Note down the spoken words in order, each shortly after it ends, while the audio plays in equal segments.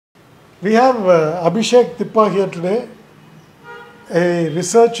We have Abhishek here today, a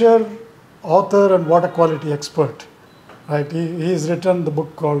researcher, author and water quality expert. Right? He has written the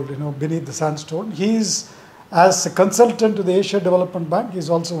book called Beneath the Sandstone. He's as a consultant to the Asia Development Bank. He's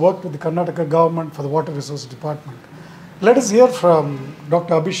also worked with the Karnataka government for the Water Resources Department. Let us hear from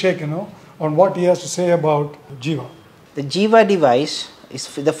Dr. Abhishek on what he has to say about Jiva. The Jiva device is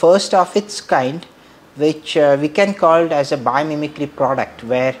the first of its kind, which we can call as a biomimicry product,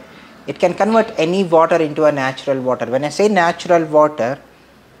 where it can convert any water into a natural water. When I say natural water,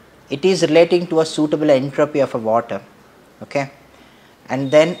 it is relating to a suitable entropy of a water, okay, and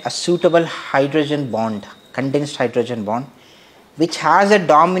then a suitable hydrogen bond, condensed hydrogen bond, which has a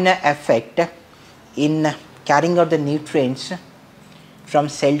domino effect in carrying out the nutrients from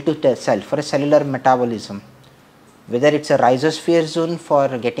cell to cell for a cellular metabolism, whether it's a rhizosphere zone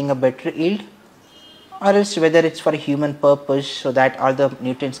for getting a better yield, or else whether it's for a human purpose so that all the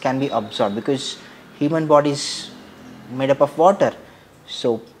nutrients can be absorbed, because human body is made up of water.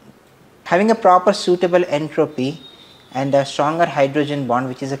 So having a proper suitable entropy and a stronger hydrogen bond,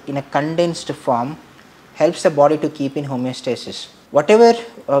 which is in a condensed form, helps the body to keep in homeostasis. Whatever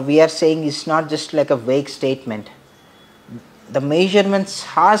we are saying is not just like a vague statement. The measurements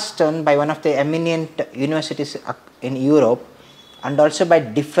has done by one of the eminent universities in Europe and also by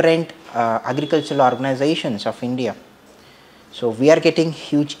different agricultural organizations of India. So we are getting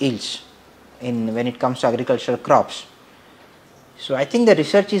huge yields when it comes to agricultural crops. So I think the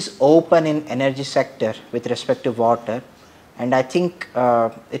research is open in energy sector with respect to water, and I think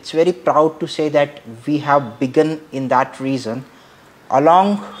it's very proud to say that we have begun in that reason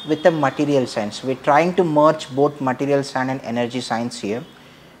along with the material science. We're trying to merge both material science and energy science here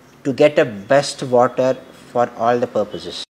to get a best water for all the purposes.